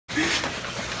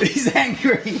He's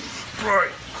angry. Bro.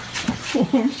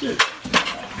 Oh shit.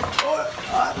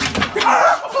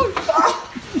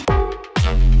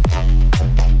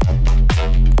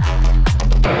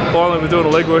 Finally, we're doing a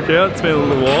leg workout. It's been a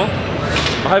little while.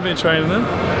 I have been training them,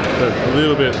 but a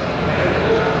little bit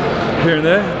here and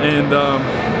there. And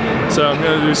so I'm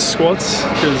going to do squats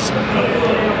because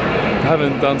I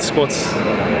haven't done squats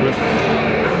with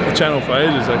the channel for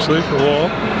ages, actually, for a while.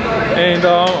 And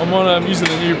I'm using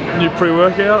a new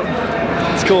pre-workout.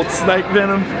 It's called Snake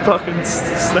Venom, fucking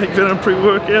Snake Venom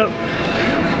pre-workout.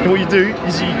 And what you do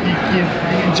is you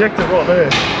inject it right there,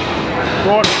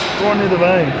 right near the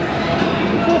vein.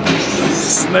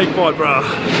 Snake bite, bruh.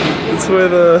 That's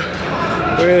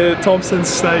where Thompson's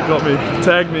snake got me.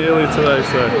 Tagged me earlier today,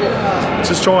 so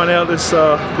just trying out this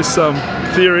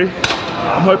theory.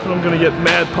 I'm hoping I'm gonna get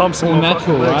mad pumps in my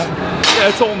natural, fucking legs. Right? Yeah,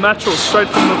 it's all natural, straight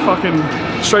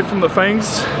from the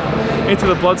fangs into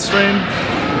the bloodstream.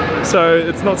 So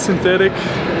it's not synthetic.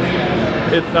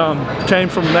 It came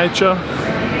from nature,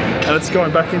 and it's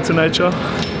going back into nature.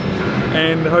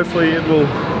 And hopefully it will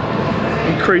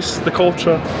increase the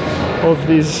culture of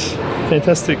this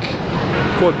fantastic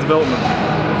quad development.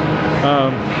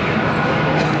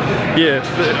 Yeah,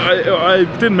 I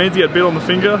didn't mean to get bit on the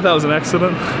finger. That was an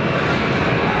accident.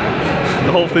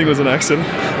 The whole thing was an accident,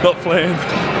 not planned.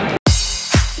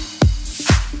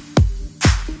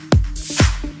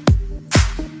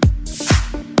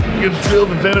 You can feel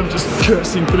the venom just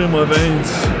coursing through my veins.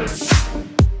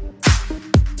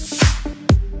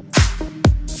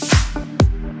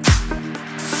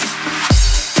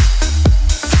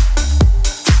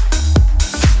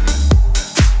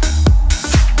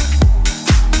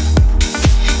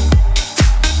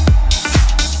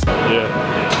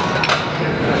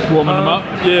 Warming them up?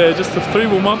 Yeah, just the 3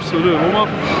 warm-ups. We'll do a warm-up,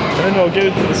 and then I'll get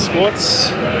into the squats,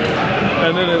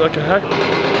 and then like a hack,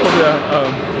 probably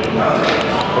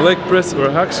a leg press or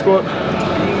a hack squat,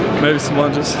 maybe some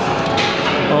lunges.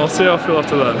 I'll see how I feel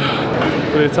after that.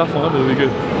 It'll be a tough one, but it'll be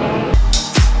good.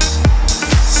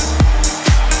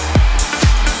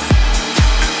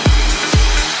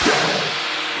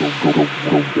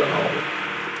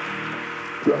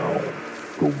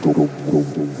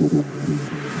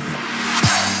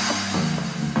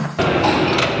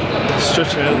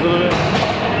 Stretch it out a little bit.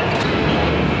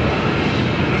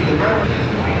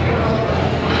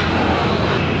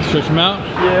 Stretch them out?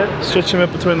 Yeah, stretch them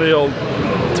out between the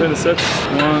sets.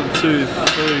 1, 2, 3,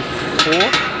 4.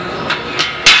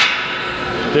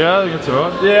 Yeah, I think it's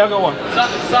alright. Yeah, I got one.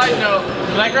 Side note,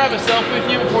 can I grab a selfie with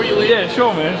you before you leave? Yeah,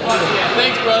 sure, man. Oh, yeah.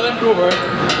 Thanks, brother. Cool, bro.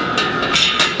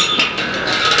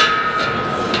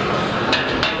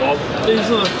 Oh, these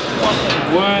are the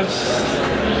fucking worst.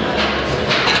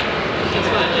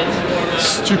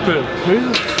 Stupid.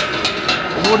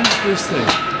 What is this thing?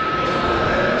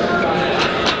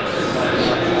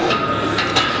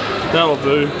 That'll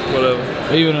do, whatever.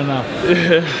 Even enough.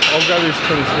 Yeah, I'll grab these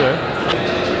 20 square.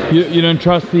 You don't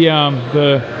trust the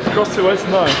Cross 2 weights?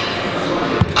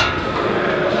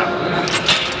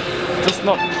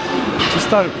 No. Just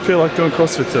don't feel like doing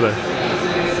CrossFit today.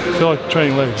 I feel like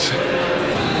training legs.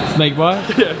 snake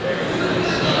bite? Yeah.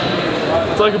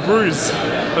 It's like a bruise.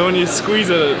 And when you squeeze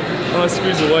it, when I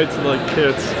squeeze the weights, it like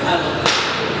hurts.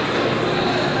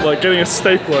 Like getting a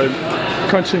stapler and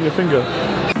crunching your finger.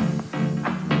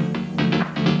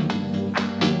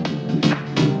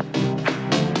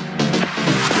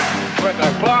 When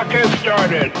the clock has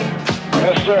started.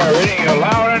 Yes, sir. Reading you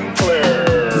loud and clear.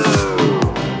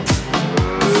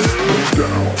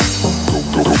 Down.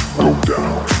 Go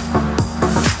down.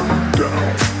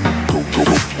 Down. Go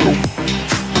down.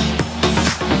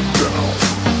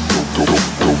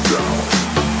 Go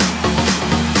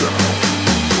down.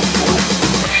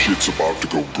 Shit's about to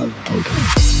go.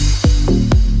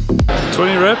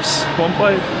 20 reps, 1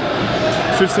 plate.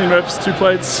 15 reps, 2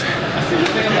 plates.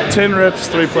 10 reps,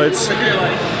 3 plates.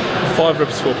 5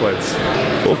 reps, 4 plates.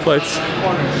 4 plates,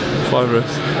 5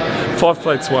 reps. 5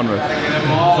 plates, 1 rep.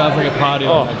 Sounds like a party,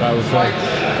 Oh. like I would say.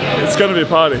 It's gonna be a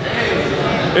party.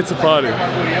 It's a party.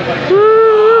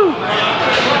 Woo!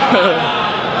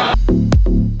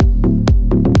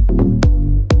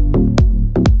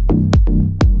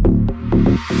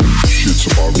 Shit's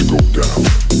about to go down.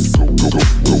 Go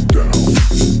down.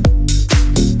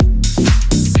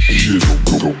 Shit go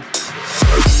down.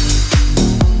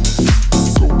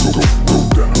 Go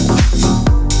down.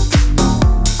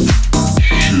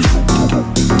 Shit go down.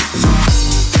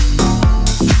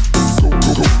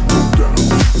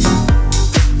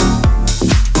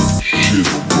 Shit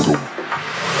go.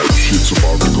 Shit's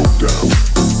about to go down.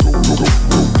 Go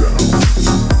down.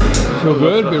 Feel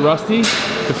good? A bit rusty? I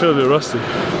feel a bit rusty.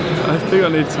 I think I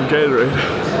need some Gatorade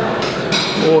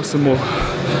or some more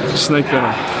snake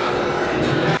venom.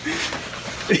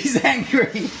 He's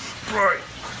angry. Bro.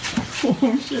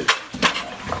 Oh shit.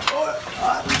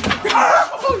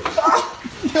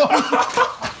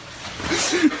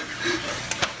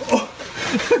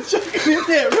 Chuck him in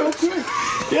there real quick.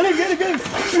 Get him.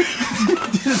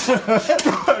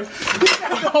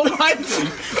 Oh my God.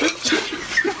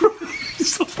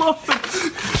 Stop laughing.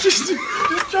 Just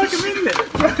chuck him in there.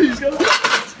 Bro, he's got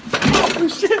oh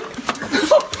shit.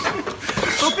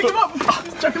 Oh, pick him up.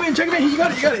 Chuck him in. You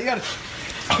got it.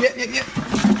 Yep.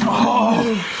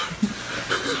 Oh.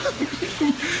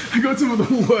 I got some of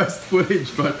the worst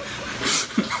footage, but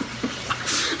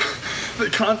They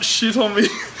can't shit on me.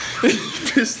 He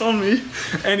pissed on me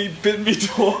and he bit me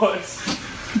twice.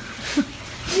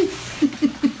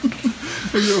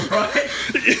 are you alright?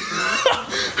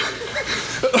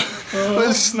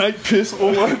 There's snake piss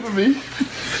all over me.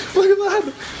 Look at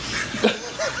that.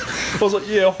 I was like,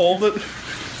 yeah, hold it.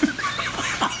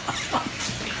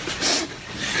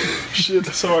 Shit,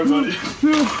 sorry buddy.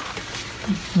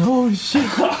 Oh shit.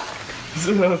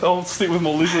 I'll stick with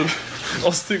my lizard.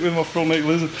 I'll stick with my frill neck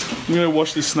lizard. I'm gonna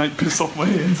wash this snake piss off my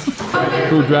hands.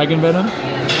 Full dragon venom?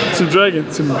 Some dragon,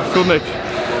 some frill neck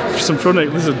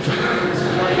lizard.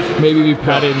 Maybe we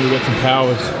pat it and we get some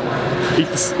powers. Eat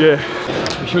this, yeah.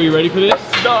 You sure you're ready for this?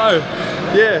 No,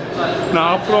 yeah. No,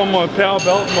 I'll put on my power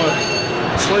belt,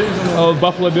 my sleeves and my... Oh,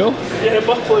 Buffalo Bill? Yeah,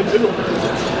 Buffalo Bill.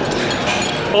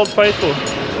 Old Faithful.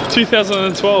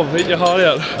 2012, eat your heart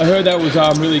out. I heard that was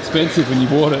really expensive when you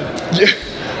bought it. Yeah.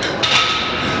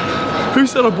 Who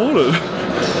said I bought it?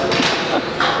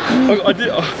 I did.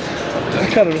 I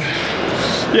kind of.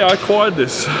 Yeah, I acquired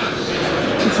this.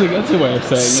 That's a way of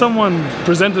saying Someone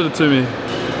presented it to me.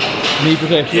 it. Knee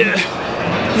protection? Yeah.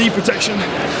 Knee protection.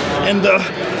 And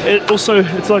it also,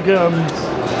 it's like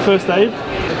first aid.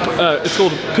 It's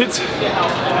called PIT.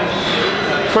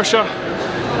 Pressure,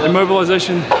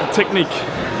 immobilization technique.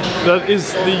 That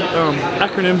is the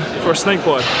acronym for a snake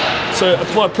bite. So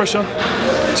apply pressure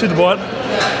to the bite,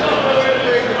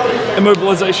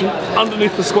 immobilization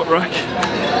underneath the squat rack,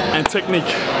 and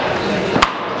technique.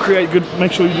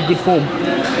 Make sure you do good form.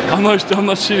 I'm not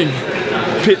shitting.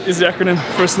 PIT is the acronym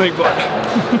for a snake bite.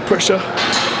 Pressure,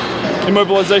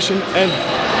 immobilization, and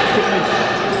technique.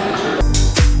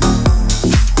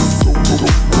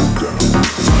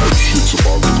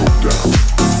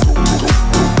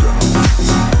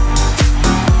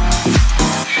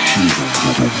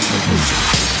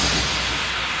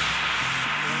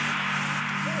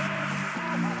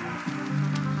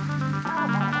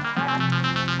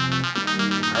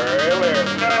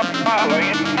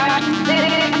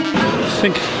 I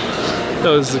think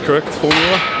that was the correct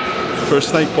formula for a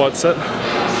snake bite set.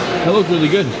 That looked really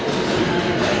good.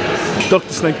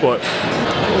 Dr. Snake Bite.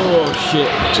 Oh shit.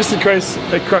 Just in case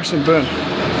they crash and burn.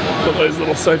 Got those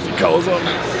little safety colours on.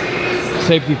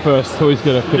 Safety first, always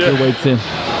gotta put your weights in.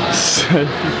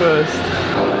 Safety first.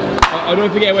 Oh,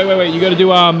 don't forget, wait, you gotta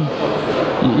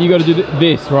do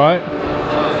this, right?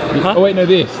 Huh? Oh wait, no,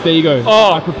 this. There you go.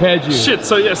 Oh, I prepared you. Shit,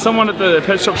 so yeah, someone at the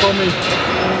pet shop told me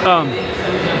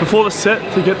before the set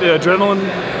to get the adrenaline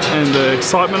and the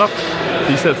excitement up,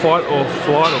 he said fight or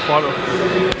flight or fight or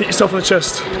hit yourself in the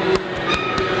chest.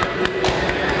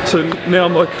 So now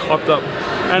I'm like hyped up.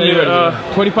 And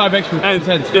 25 extra and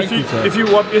percent if you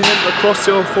wipe your hand across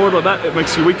the forward like that, it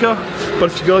makes you weaker.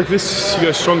 But if you go like this, you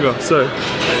go stronger. So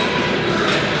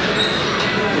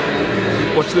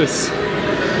watch this.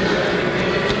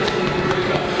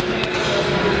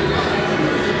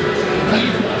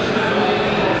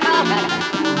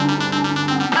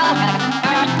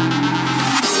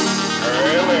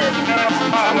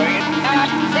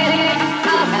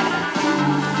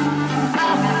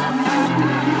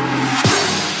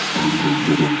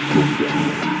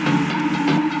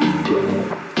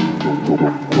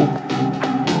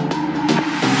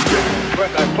 But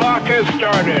the clock has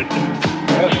started.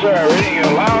 Yes, sir. Reading you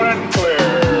loud and clear.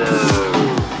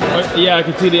 Yeah, I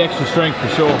can see the extra strength for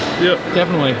sure. Yep.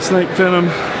 Definitely. Snake venom,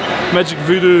 magic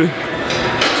voodoo,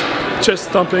 chest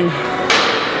thumping,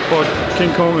 like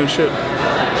King Kong and shit.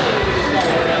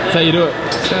 That's how you do it.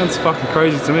 Sounds fucking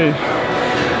crazy to me.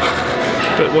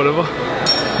 But whatever.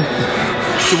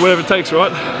 Do whatever it takes,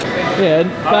 right? Yeah,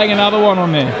 bang another one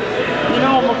on there. You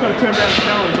know I'm not going to turn down the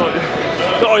challenge, like,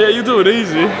 oh yeah, you do it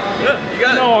easy. Yeah, you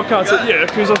got it. No, I can't say, yeah,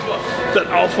 because of that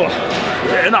alpha.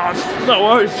 Yeah, no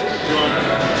worries. You want a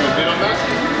bit on that?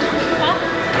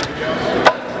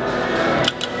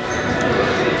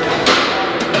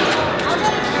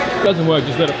 If it doesn't work,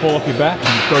 just let it fall off your back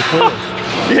and go forward.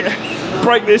 Yeah,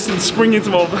 break this and spring into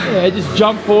my... Yeah, just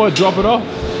jump forward, drop it off.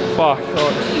 fuck.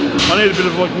 I need a bit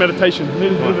of like meditation. I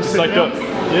need a bit of a snake up.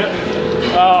 Yeah.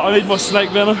 I need my snake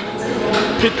venom.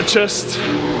 Hit the chest.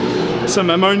 Some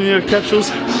ammonia capsules.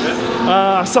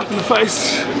 Suck in the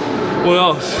face. What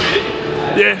else?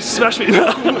 Yeah, smash me.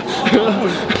 Yeah.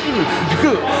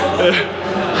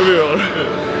 We'll be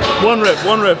alright.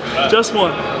 One rep. Just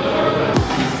one.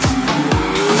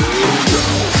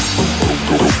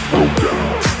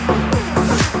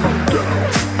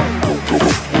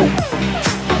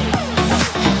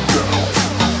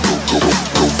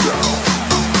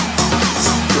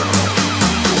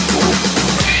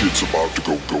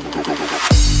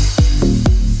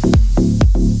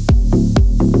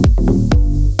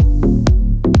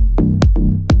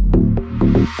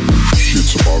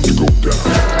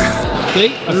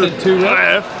 See? I said 2 reps.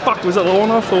 Yeah, fuck, was that long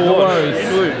enough or what? No worries.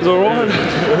 Is it alright?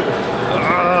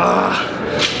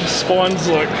 The spine's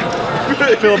like,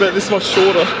 I feel about this much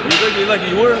shorter. You like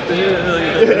you were?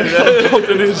 Yeah, popped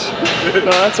an inch.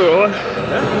 No, that's alright.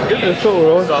 Yeah, it felt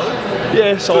alright. Solid?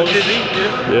 Yeah, solid. Dizzy?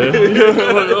 Yeah.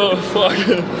 Like, oh, fuck.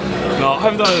 No, I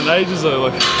haven't done it in ages though.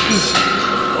 Like, I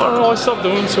don't know, I stopped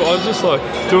doing so. I was just like,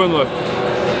 doing like,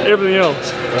 everything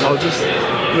else. And I was just,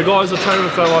 the guys are training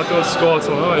with, they like doing squats.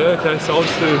 I'm like, oh yeah, okay, so I'll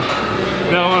just do.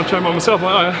 Now I want to train by myself. I'm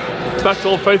like, oh yeah, back to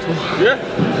Old Faithful. Yeah.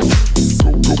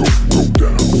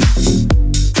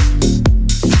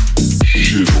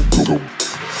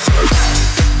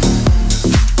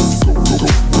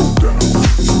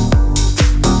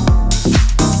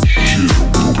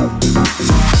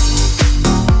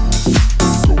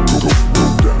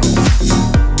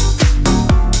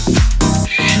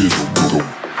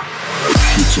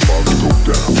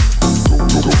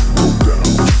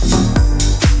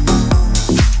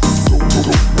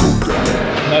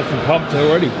 Nice and pumped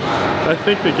already. I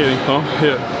think they're getting pumped,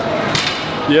 yeah.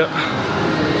 Yep.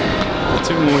 A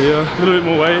bit more, yeah. A little bit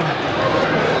more weight.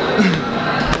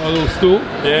 A little stool.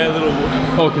 Yeah, a little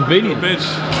Oh, convenient. bench.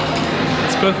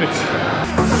 It's perfect.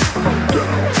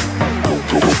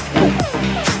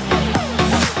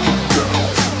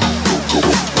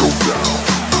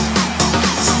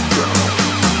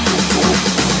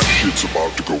 Shit's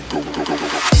about to go.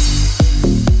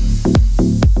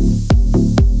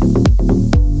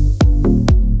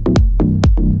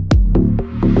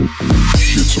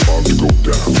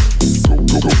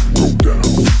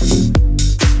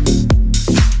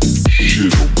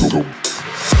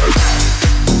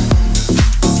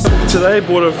 Today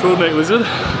bought a frilled neck lizard.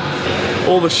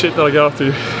 All the shit that I go up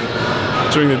to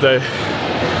during the day.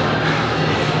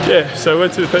 Yeah, so I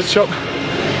went to the pet shop.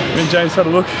 Me and James had a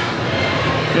look,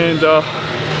 and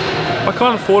I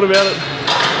kind of thought about it,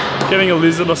 getting a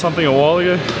lizard or something a while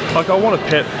ago. Like I want a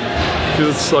pet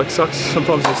because it's like sucks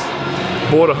sometimes just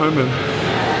bored at home and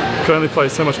can only play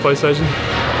so much PlayStation.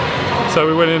 So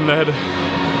we went in and they had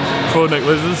frilled neck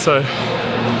lizards. So I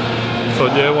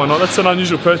thought, yeah, why not? That's an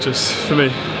unusual purchase for me.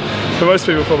 For most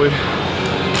people probably.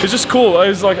 It's just cool. I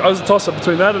was a toss-up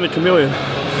between that and a chameleon.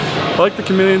 I like the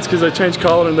chameleons because they change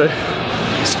colour and they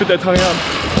spit their tongue out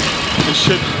and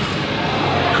shit.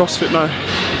 CrossFit, no.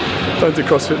 Don't do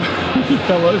CrossFit. He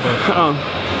fell over.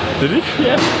 Did he?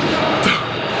 Yeah.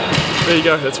 There you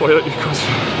go, that's why I don't do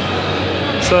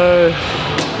CrossFit. So,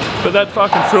 but that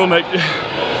fucking frill neck,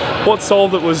 what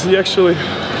sold it was he actually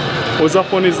was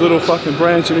up on his little fucking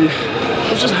branch and he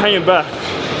was just hanging back.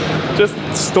 Just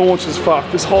staunch as fuck,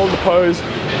 just holding the pose,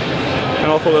 and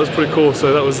I thought that was pretty cool,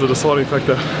 so that was the deciding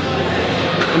factor.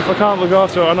 And if I can't look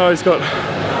after it, I know he's got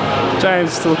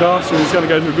James to look after him, he's going to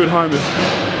go to a good home if,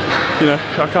 you know,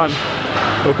 I can't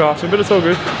look after him, but it's all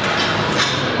good.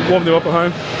 Warmed him up at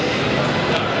home.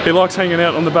 He likes hanging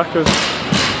out on the back of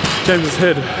James's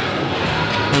head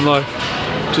and like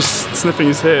just sniffing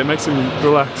his hair, it makes him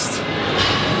relaxed.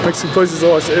 Makes him close his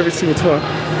eyes every single time.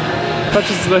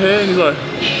 Touches the hair and he's like,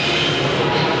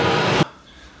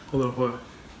 hold that up.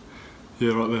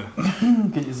 Yeah, right there.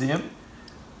 Can you see him?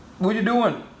 What are you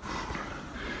doing?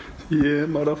 Yeah,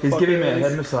 motherfucker. He's giving me a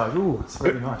head massage. Ooh, it's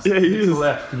very nice. Yeah, he To is. the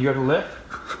left. Can you go to the left?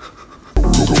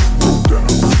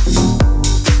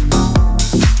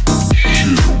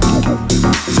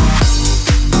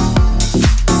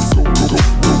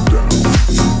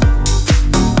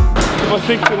 If I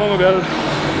think too long about it,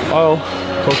 I'll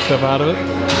Talk stuff out of it.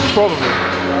 probably.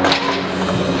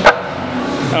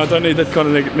 I don't need that kind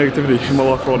of negativity in my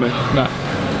life right now. No.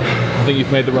 I think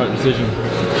you've made the right decision.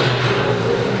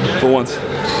 For once.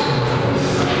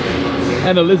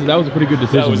 And the lizard, that was a pretty good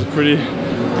decision. That was pretty.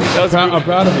 That was I'm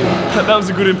proud of you. that was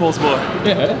a good impulse buy.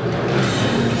 Yeah.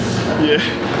 Yeah.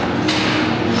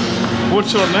 What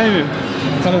should I name him?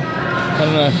 Kind of, I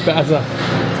don't know, Bazza.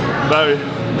 Barry.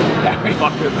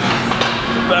 Fuck it.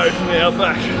 Barry from the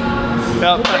Outback.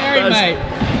 Outback Barry, Baz. mate.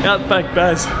 Outback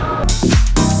Baz.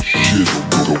 Shit's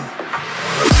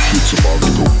about to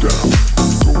go down.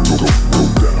 Go down.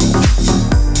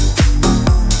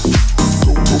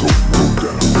 Go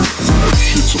down.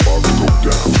 Shit's about to go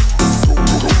down.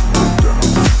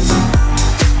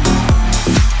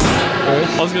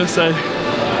 I was gonna say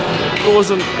it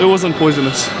wasn't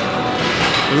poisonous.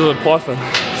 It was a python,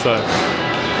 so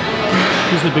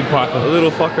Just a big a python.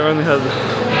 little fucker only had.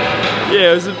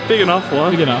 Yeah, it was a big enough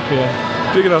one. Big enough,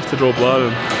 yeah. Big enough to draw blood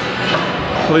and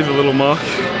leave a little mark.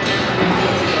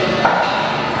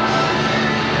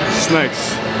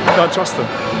 Snakes, can't trust them.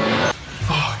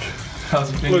 Fuck.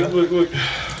 How's your finger? Look.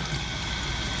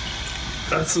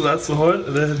 That's the height,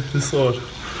 and then this side.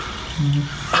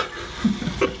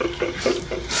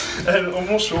 And I'm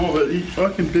not sure, but he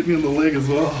fucking bit me on the leg as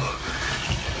well.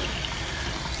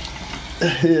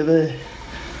 Yeah, there.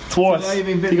 Twice. Now you've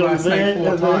been He bitten got by a it there snake 4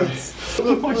 and there. times.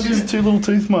 Look, just 2 little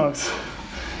tooth marks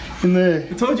in there.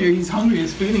 I told you he's hungry,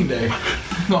 it's feeding day.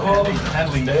 Not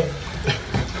handling day.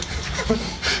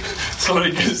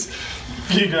 Sorry, because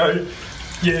you go,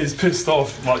 yeah, he's pissed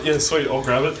off. I'm like, yeah, sweet, I'll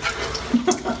grab it.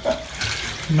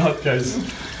 Nutcase.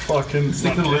 Fucking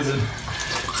Stick to the lizard.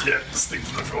 Yeah, stick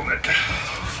to the full neck.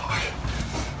 Fuck.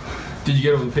 Did you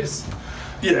get all the piss?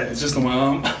 Yeah, it's just on my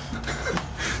arm.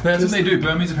 That's what they do.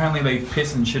 Burmese apparently they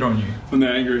piss and shit on you. When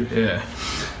they're angry. Yeah.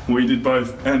 We did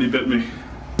both, and he bit me.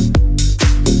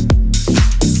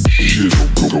 Shit,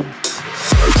 go down.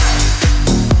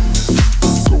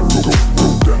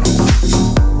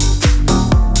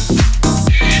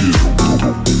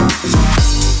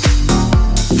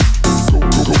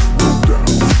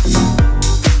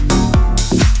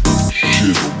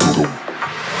 Shit,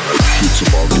 Shit's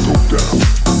about to go down.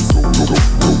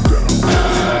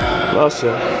 Last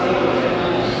year.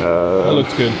 That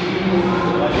looks good.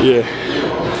 Yeah.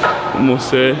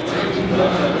 Almost there.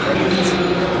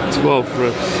 12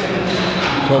 reps.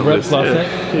 12 reps last Yeah.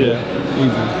 set? Yeah.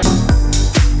 Easy.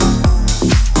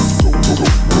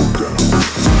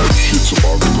 Shit's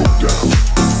about to go down.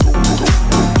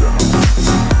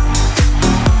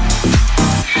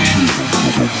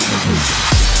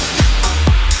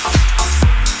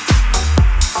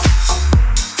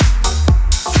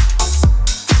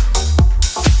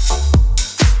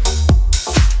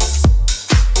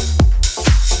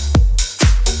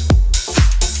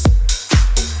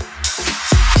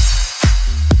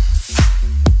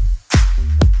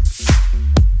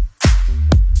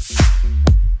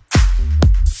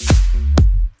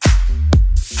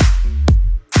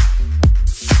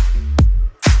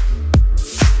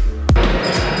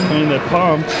 I mean, they're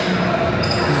pumped.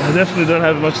 They definitely don't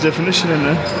have much definition in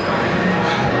there.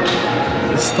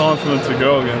 It's time for them to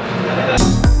go again.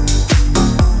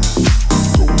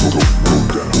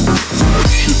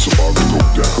 Shit's about to go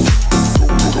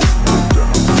down.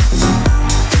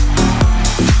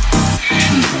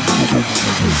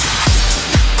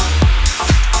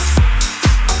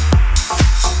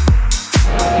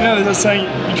 You know, there's a saying,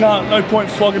 you can't, no point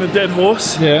flogging a dead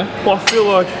horse. Yeah. But I feel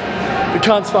like the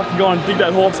cunt's fucking gone and dig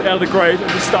that horse out of the grave and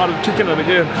just started kicking it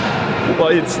again.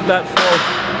 Like, it's that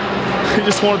flog. He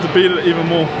just wanted to beat it even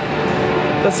more.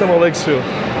 That's how my legs feel.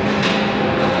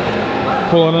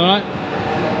 Call it a night?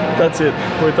 That's it,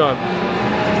 we're done.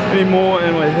 Any more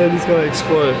and my head is gonna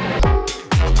explode.